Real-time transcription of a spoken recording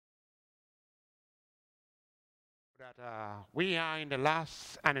that we are in the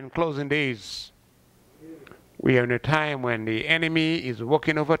last and in closing days. We are in a time when the enemy is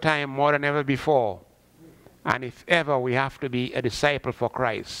working overtime more than ever before. And if ever we have to be a disciple for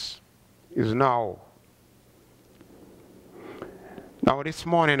Christ, is now. Now this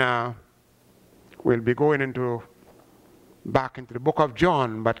morning we'll be going back into the book of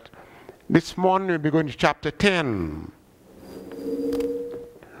John, but this morning we'll be going to chapter 10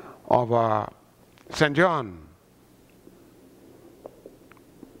 of St. John.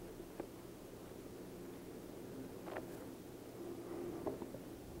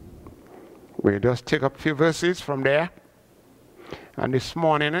 We'll just take up a few verses from there. And this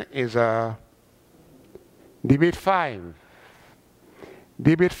morning is debate 5.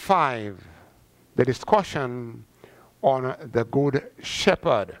 Debate 5, the discussion on the Good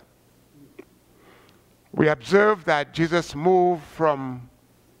Shepherd. We observe that Jesus moved from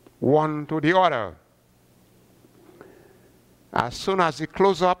one to the other. As soon as he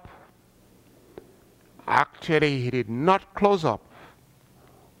closed up, actually he did not close up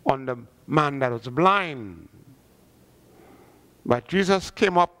on the man that was blind. But Jesus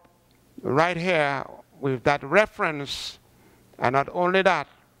came up right here with that reference, and not only that,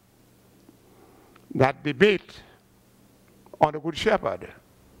 that debate on the Good Shepherd.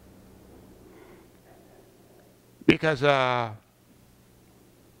 Because the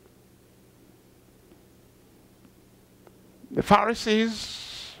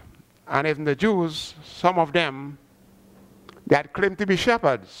Pharisees and even the Jews, some of them, that claim to be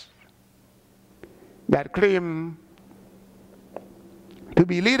shepherds, that claim to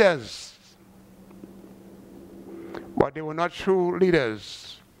be leaders, but they were not true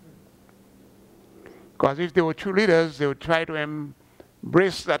leaders. Because if they were true leaders, they would try to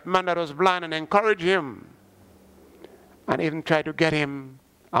embrace that man that was blind and encourage him, and even try to get him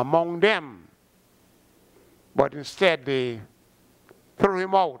among them. But instead they threw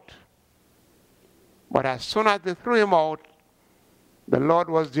him out. But as soon as they threw him out, the Lord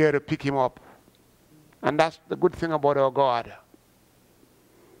was there to pick him up. And that's the good thing about our God.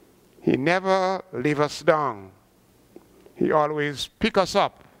 He never leaves us down. He always picks us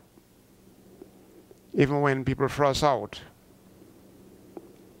up, even when people throw us out.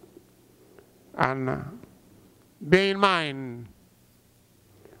 And bear in mind,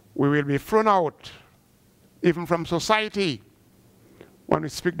 we will be thrown out, even from society, when we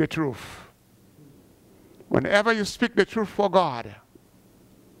speak the truth. Whenever you speak the truth for God,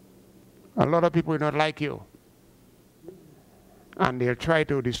 a lot of people will not like you. And they'll try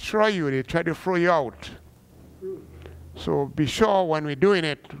to destroy you. They'll try to throw you out. So be sure when we're doing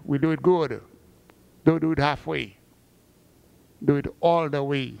it, we do it good. Don't do it halfway. Do it all the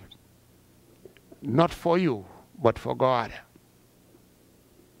way. Not for you, but for God.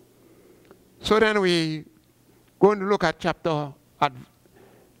 So then we going to look at chapter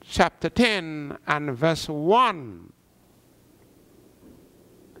 10 and verse 1.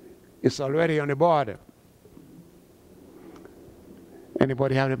 It's already on the board.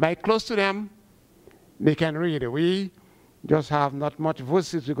 Anybody have the mic close to them? They can read it. We just have not much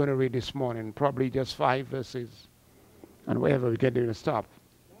verses we're going to read this morning. Probably just 5 verses. And wherever we get there to stop.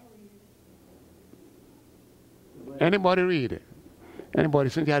 Anybody read it? Anybody,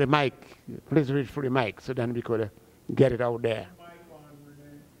 since you have the mic, please read through the mic so then we could get it out there.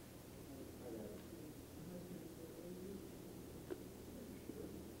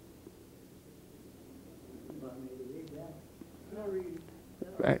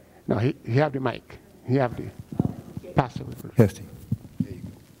 No, he have the mic. He have the pastor. Yes.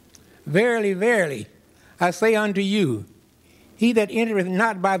 Verily, verily, I say unto you, he that entereth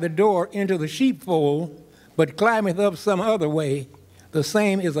not by the door into the sheepfold, but climbeth up some other way, the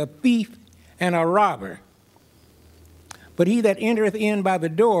same is a thief and a robber. But he that entereth in by the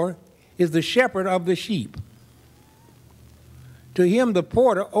door is the shepherd of the sheep. To him the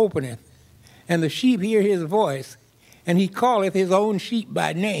porter openeth, and the sheep hear his voice, and he calleth his own sheep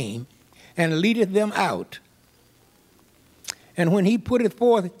by name, and leadeth them out. And when he putteth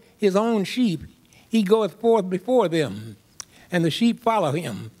forth his own sheep, he goeth forth before them, and the sheep follow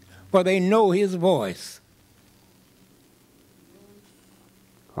him, for they know his voice.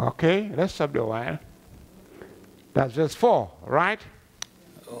 Okay, let's stop there a while. That's verse 4, right?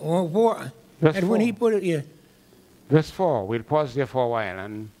 Verse and 4. When he put it, yeah. Verse 4, we'll pause there for a while,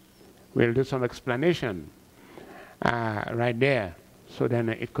 and we'll do some explanation. Right there, so then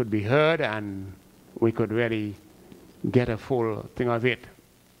it could be heard and we could really get a full thing of it.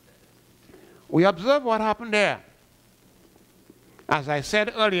 We observe what happened there. As I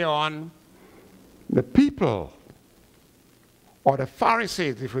said earlier on, the people, or the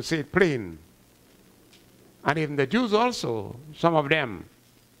Pharisees, if we say it plain, and even the Jews also, some of them,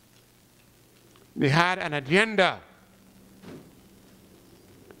 they had an agenda,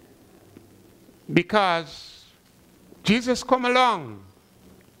 because Jesus come along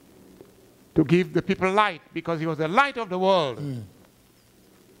to give the people light, because he was the light of the world.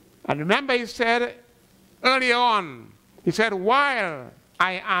 And remember, he said earlier on, he said, while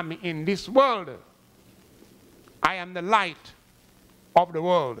I am in this world, I am the light of the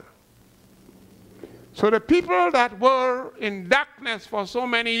world. So the people that were in darkness for so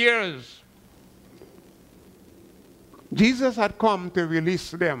many years, Jesus had come to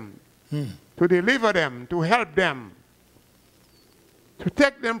release them, to deliver them, to help them, to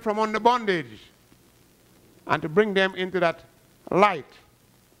take them from under bondage, and to bring them into that light.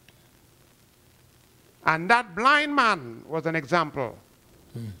 And that blind man was an example,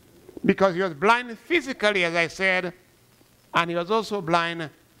 because he was blind physically, as I said, and he was also blind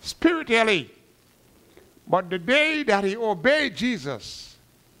spiritually. But the day that he obeyed Jesus,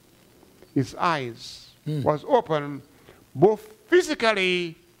 his eyes was open both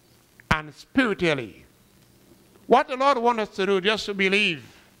physically and spiritually. What the Lord wants us to do, just to believe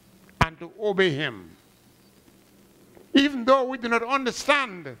and to obey him. Even though we do not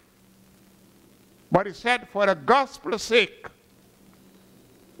understand, but he said, for the gospel's sake,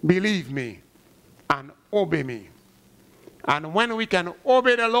 believe me and obey me. And when we can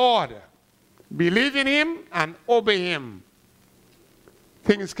obey the Lord, believe in him and obey him,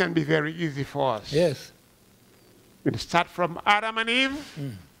 things can be very easy for us. Yes. It starts from Adam and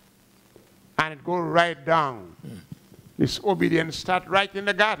Eve, and it goes right down. Disobedience starts right in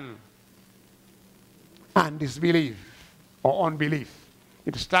the garden. And disbelief or unbelief,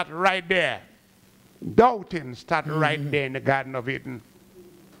 it starts right there. Doubting starts right there in the Garden of Eden.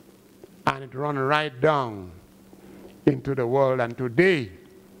 And it runs right down into the world. And today,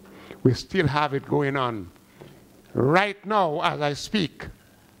 we still have it going on. Right now, as I speak,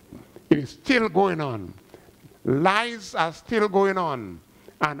 it is still going on. Lies are still going on,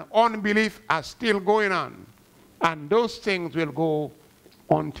 and unbelief are still going on. And those things will go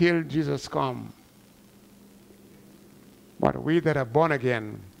until Jesus comes. But we that are born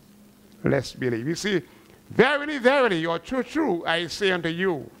again, let's believe. You see, verily, verily, or true, true, I say unto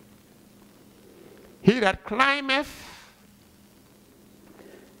you, he that climbeth,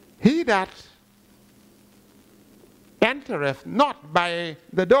 he that entereth not by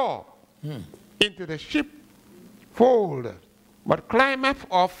the door into the sheepfold, but climbeth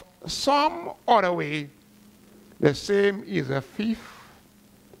of some other way, the same is a thief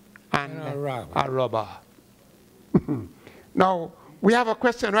and a robber. Now, we have a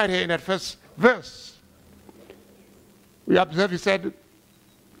question right here in that first verse. We observe he said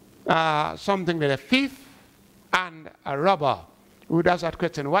something like a thief and a robber. Who does that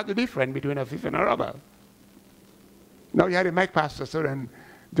question? What's the difference between a thief and a robber? Now you had a mic, Pastor, so then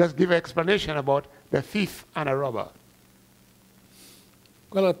just give an explanation about the thief and a robber.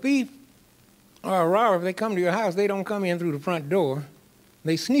 Well, a thief or a robber, if they come to your house, they don't come in through the front door.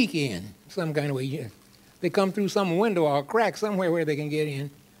 They sneak in some kind of way. They come through some window or a crack somewhere where they can get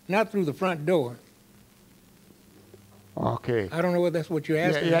in, not through the front door. Okay. I don't know whether that's what you're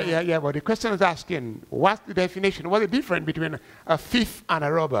asking. Yeah, but the question is asking, what's the definition? What's the difference between a thief and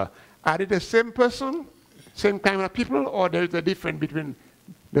a robber? Are they the same person, same kind of people, or there is a difference between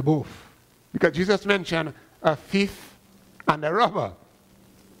the both? Because Jesus mentioned a thief and a robber.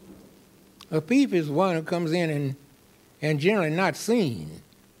 A thief is one who comes in and generally not seen.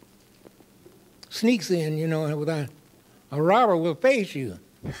 Sneaks in, you know, without a robber will face you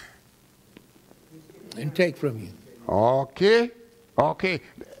and take from you. Okay.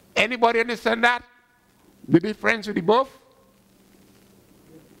 Anybody understand that? The difference with the both?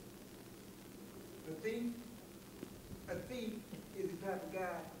 A thief is the type of guy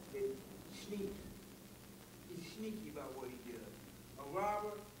that sneaks. He's sneaky about what he does. A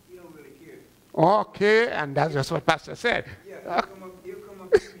robber, he don't really care. Okay, and that's just what Pastor said. Yeah, he'll come up to you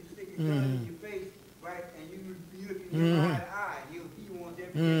and stick his gun in your face, right? And you look in your eye to eye. He wants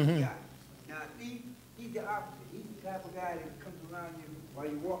everything he got. Now, a thief, he's the opposite. He's the type of guy that comes around you while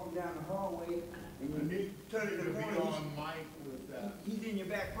you're walking down the hallway and you turn to the corner. He's in your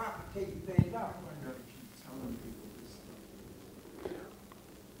back pocket taking things out.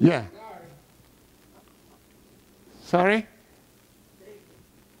 Yeah. Sorry?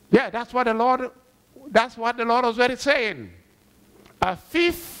 Yeah, that's what the Lord was very saying. A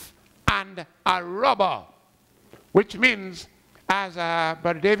thief and a robber, which means, as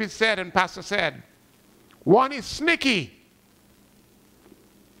Brother David said and Pastor said, one is sneaky.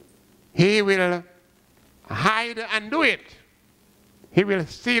 He will hide and do it. He will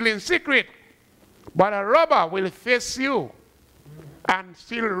steal in secret. But a robber will face you and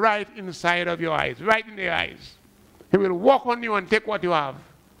steal right inside of your eyes, right in the eyes. He will walk on you and take what you have.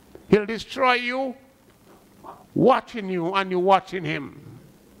 He'll destroy you, watching you, and you watching him.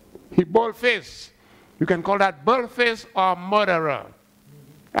 He bold-faced. You can call that bold-faced or murderer,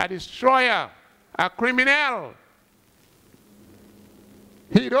 a destroyer, a criminal.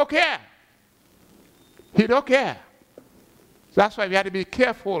 He don't care. He don't care. That's why we have to be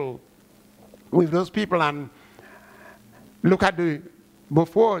careful with those people and look at the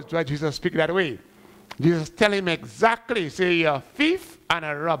before why Jesus speak that way. Jesus tell him exactly, say, you're a thief and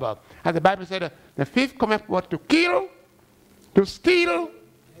a robber. As the Bible said, the thief cometh what, to kill, to steal,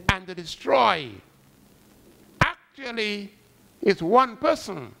 and to destroy. Actually, it's one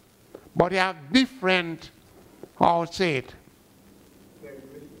person, but they have different, how I would say it.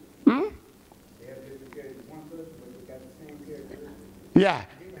 Hmm? Yeah.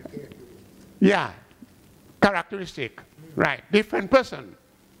 Yeah. Characteristic. Right. Different person.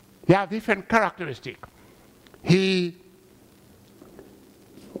 He have different characteristic.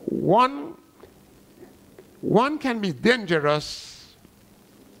 One can be dangerous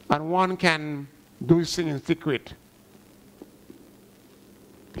and one can do his thing in secret.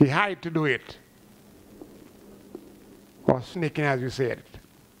 He hide to do it. Or sneaking, as you said.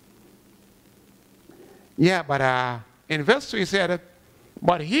 Yeah, but in verse 2 he said,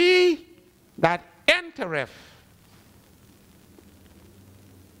 but he that entereth.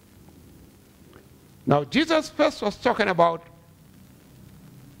 Now Jesus first was talking about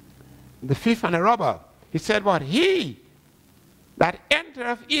the thief and the robber. He said, but he that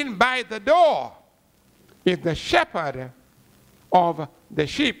entereth in by the door is the shepherd of the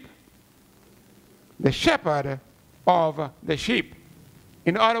sheep. The shepherd of the sheep.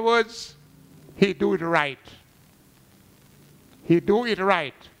 In other words, he do it right. He do it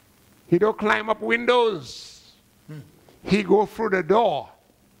right. He don't climb up windows. He go through the door.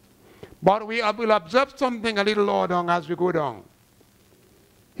 But we will observe something a little lower down as we go down.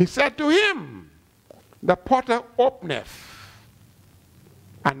 He said to him, the porter openeth,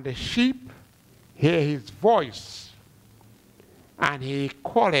 and the sheep hear his voice, and he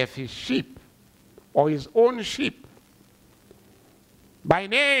calleth his sheep, or his own sheep, by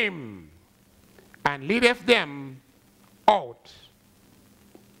name, and leadeth them out.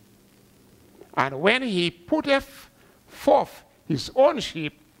 And when he putteth forth his own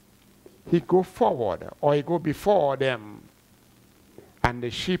sheep, he go forward, or he go before them, and the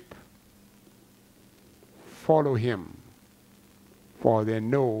sheep follow him, for they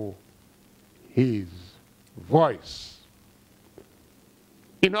know his voice.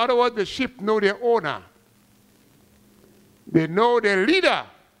 In other words, the sheep know their owner. They know their leader.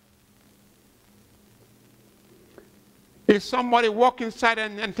 If somebody walk inside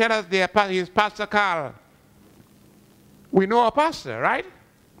and tell us he's Pastor Carl, we know a pastor, right?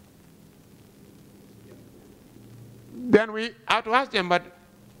 Then we have to ask them, but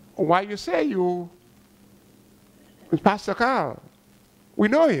why you say you is Pastor Carl? We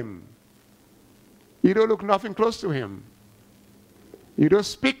know him. You don't look nothing close to him. You don't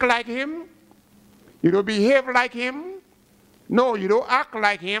speak like him. You don't behave like him. No, you don't act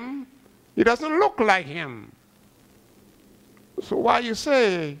like him. He doesn't look like him. So why you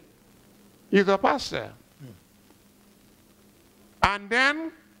say he's a pastor? And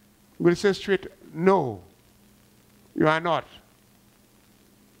then we'll say straight, no, you are not.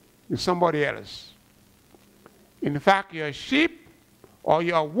 You're somebody else. In fact, you're a sheep or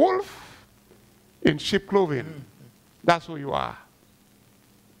you're a wolf in sheep clothing. That's who you are.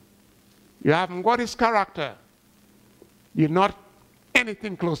 You haven't got his character. You're not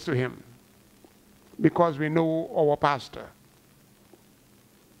anything close to him, because we know our pastor.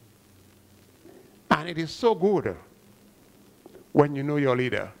 And it is so good when you know your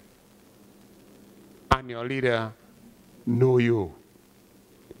leader and your leader know you.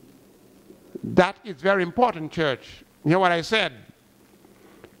 That is very important, church. You hear what I said?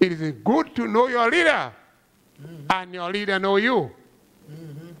 It is good to know your leader and your leader know you.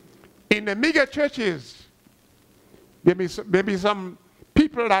 In the mega churches, there may be some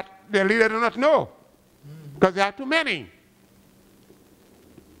people that their leader do not know because there are too many.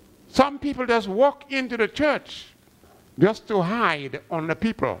 Some people just walk into the church just to hide on the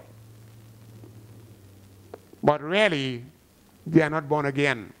people. But really, they are not born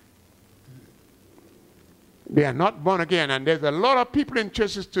again. They are not born again. And there's a lot of people in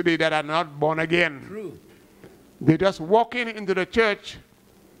churches today that are not born again. True. They just walk into the church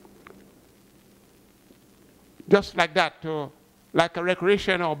just like that, like a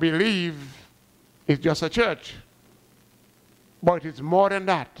recreation, or believe it's just a church. But it's more than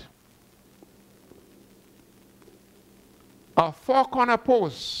that. a four-corner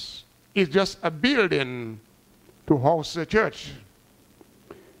post is just a building to house the church.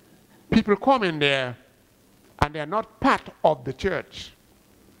 People come in there and they are not part of the church.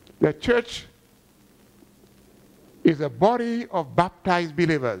 The church is a body of baptized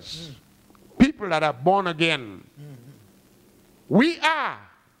believers, people that are born again. We are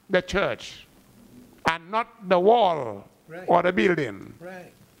the church and not the wall or the building.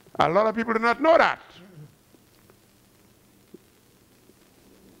 Right. A lot of people do not know that.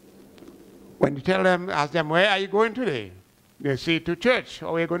 When you tell them, ask them, where are you going today? They say to church,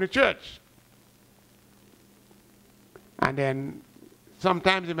 or we're going to church. And then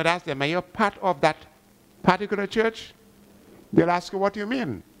sometimes you might ask them, are you part of that particular church? They'll ask you, what do you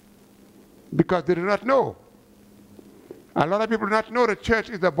mean? Because they do not know. A lot of people do not know the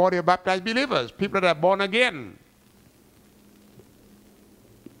church is the body of baptized believers, people that are born again.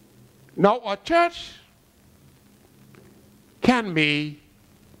 Now, a church can be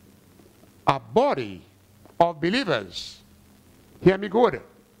a body of believers. Hear me good.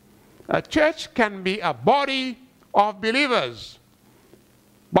 A church can be a body of believers.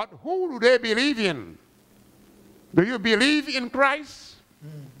 But who do they believe in? Do you believe in Christ?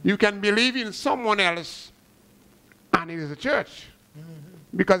 You can believe in someone else, and it is a church.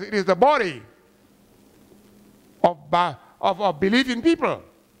 Because it is the body of believing people.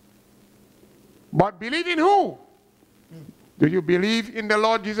 But believe in who? Do you believe in the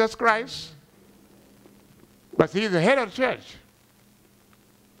Lord Jesus Christ? Because he is the head of the church.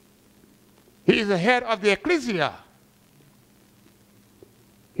 He is the head of the ecclesia.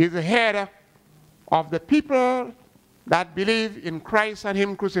 He is the head of the people that believe in Christ and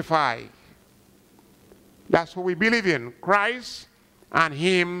him crucified. That's what we believe in, Christ and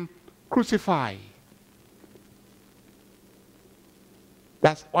him crucified.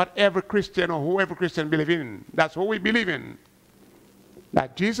 That's what every Christian or whoever Christian believe in. That's what we believe in.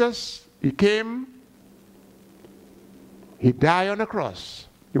 That Jesus, he came, he died on the cross.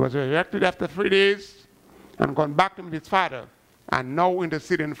 He was resurrected after 3 days and gone back to his Father and now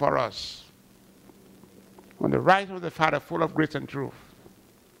interceding for us. On the right of the Father, full of grace and truth.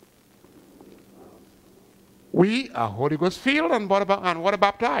 We are Holy Ghost filled and water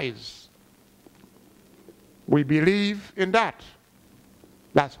baptized. We believe in that.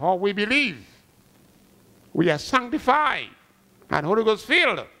 That's how we believe. We are sanctified and Holy Ghost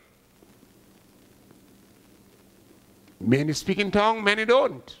filled. Many speak in tongues, many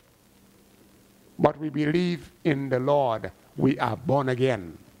don't. But we believe in the Lord. We are born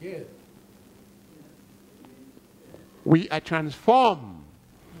again. Yes. We are transformed.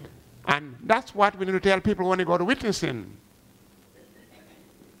 And that's what we need to tell people when they go to witnessing.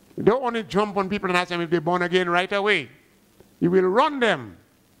 You don't only jump on people and ask them if they're born again right away. You will run them.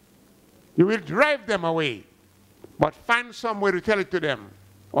 You will drive them away. But find some way to tell it to them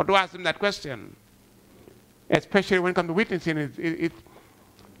or to ask them that question. Especially when it comes to witnessing,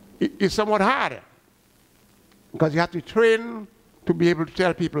 it's somewhat hard. Because you have to train to be able to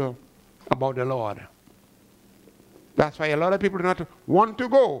tell people about the Lord. That's why a lot of people do not want to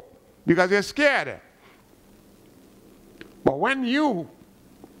go, because they're scared. But when you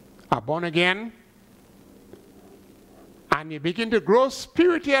are born again and you begin to grow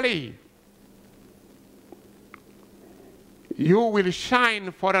spiritually, you will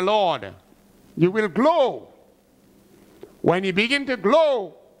shine for the Lord. You will glow. When you begin to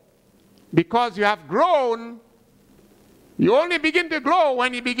glow, because you have grown, you only begin to glow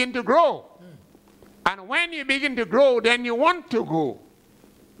when you begin to grow. And when you begin to grow, then you want to go.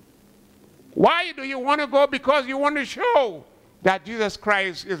 Why do you want to go? Because you want to show that Jesus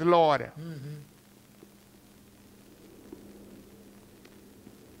Christ is Lord.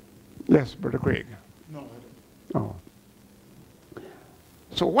 Yes, Brother Craig. No. Oh.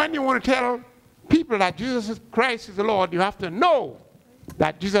 So when you want to tell people that Jesus Christ is the Lord, you have to know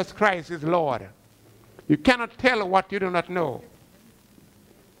that Jesus Christ is Lord. You cannot tell what you do not know.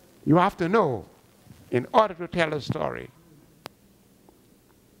 You have to know in order to tell the story.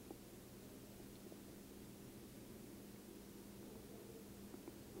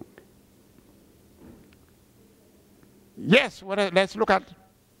 Yes, let's look at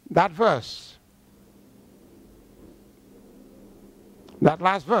that verse. That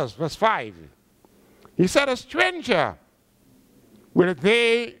last verse, verse 5. He said, a stranger will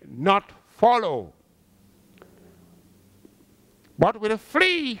they not follow, but will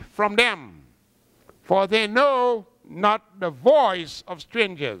flee from them, for they know not the voice of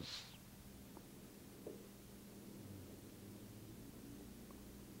strangers.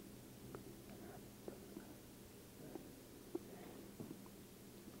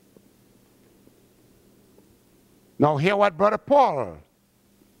 Now hear what Brother Paul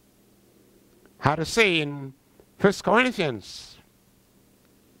had to say in 1 Corinthians,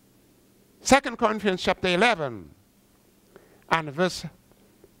 2 Corinthians chapter 11, and verse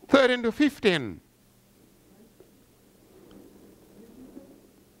 13 to 15.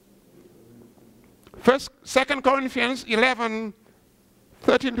 First, 2 Corinthians 11,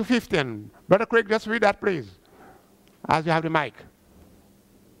 13 to 15. Brother Craig, just read that, please, as you have the mic.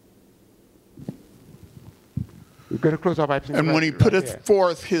 You've got to close up. And when he putteth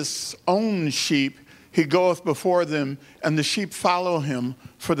forth his own sheep, he goeth before them, and the sheep follow him,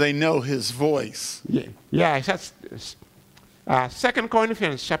 for they know his voice. Yeah, it says 2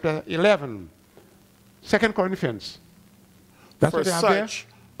 Corinthians chapter 11. 2 Corinthians. That's For what they have such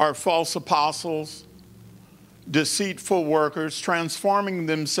are false apostles, deceitful workers, transforming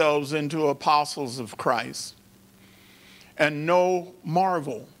themselves into apostles of Christ. And no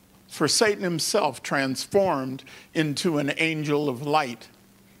marvel, for Satan himself, transformed into an angel of light,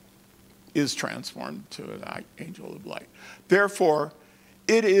 is transformed to an angel of light. Therefore,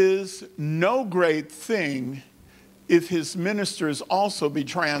 it is no great thing if his ministers also be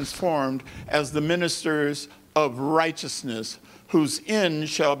transformed as the ministers of righteousness, whose end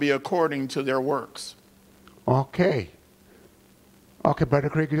shall be according to their works. Okay. Okay, Brother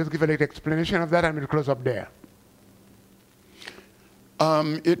Craig, you just give a little explanation of that and we'll close up there.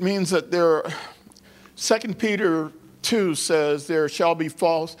 It means that 2 Peter 2 says there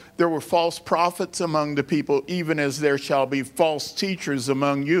were false prophets among the people, even as there shall be false teachers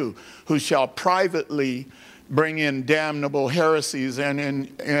among you, who shall privately bring in damnable heresies. And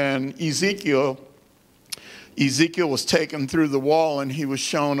in Ezekiel was taken through the wall, and he was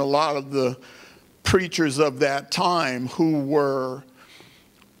shown a lot of the preachers of that time who were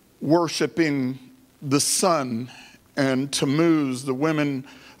worshiping the sun and Tammuz. The women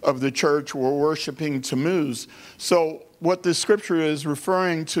of the church were worshiping Tammuz. So what the scripture is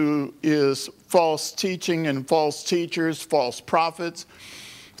referring to is false teaching and false teachers, false prophets.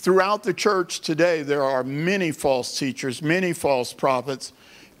 Throughout the church today, there are many false teachers, many false prophets,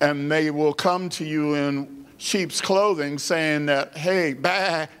 and they will come to you in sheep's clothing saying that, hey,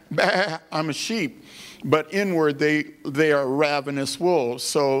 bah, bah, I'm a sheep. But inward, they are ravenous wolves.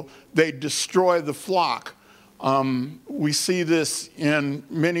 So they destroy the flock. We see this in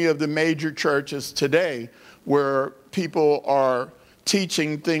many of the major churches today, where people are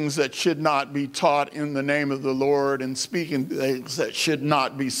teaching things that should not be taught in the name of the Lord and speaking things that should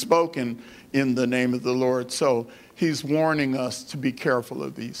not be spoken in the name of the Lord. So he's warning us to be careful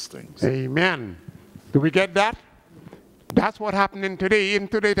of these things. Amen. Do we get that? That's what happening today. In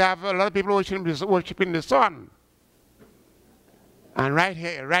today, they have a lot of people worshiping the sun. And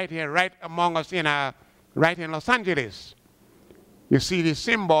right among us, right in Los Angeles, you see the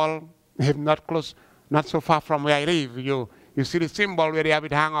symbol, not so far from where I live. You see the symbol where they have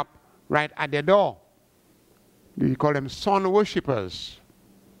it hung up right at the door. You call them sun worshippers.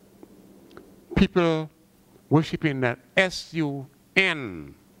 People worshiping the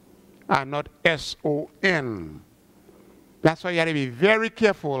S-U-N and not S-O-N. That's why you have to be very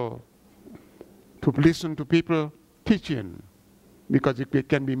careful to listen to people teaching, because it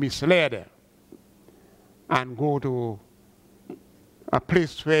can be misled and go to a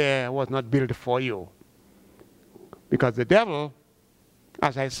place where it was not built for you. Because the devil,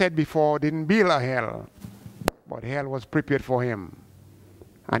 as I said before, didn't build a hell, but hell was prepared for him.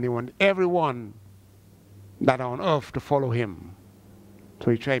 And he wanted everyone that are on earth to follow him.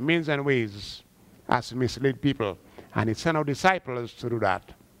 So he tried means and ways as to mislead people. And he sent out disciples to do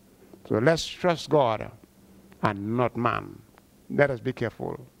that. So let's trust God and not man. Let us be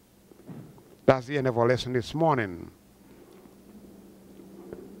careful. That's the end of our lesson this morning.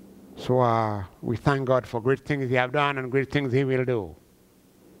 So we thank God for great things he has done and great things he will do.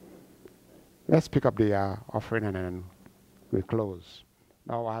 Let's pick up the offering and then we close.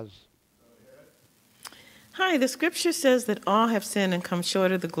 Now, Hi, the scripture says that all have sinned and come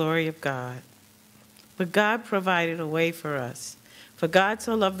short of the glory of God. But God provided a way for us. For God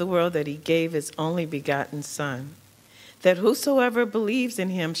so loved the world that he gave his only begotten Son, that whosoever believes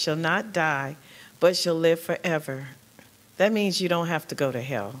in him shall not die, but shall live forever. That means you don't have to go to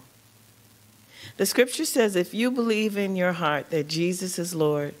hell. The scripture says if you believe in your heart that Jesus is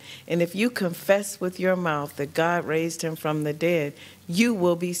Lord, and if you confess with your mouth that God raised him from the dead, you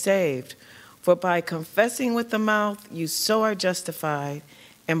will be saved. For by confessing with the mouth, you so are justified,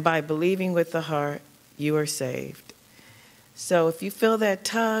 and by believing with the heart, you are saved. So if you feel that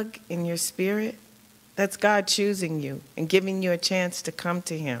tug in your spirit, that's God choosing you and giving you a chance to come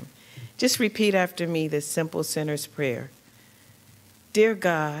to him. Just repeat after me this simple sinner's prayer. Dear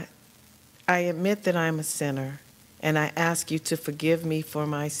God, I admit that I'm a sinner and I ask you to forgive me for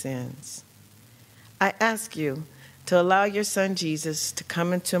my sins. I ask you to allow your Son Jesus to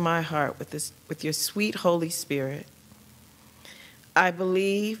come into my heart with your sweet Holy Spirit. I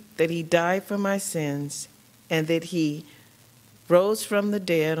believe that he died for my sins and that he rose from the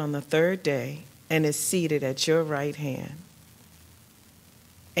dead on the third day and is seated at your right hand.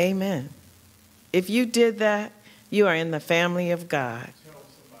 Amen. If you did that, you are in the family of God.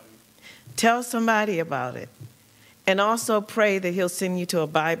 Tell somebody about it. And also pray that he'll send you to a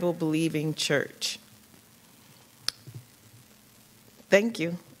Bible-believing church. Thank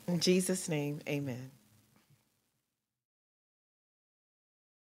you. In Jesus' name, amen.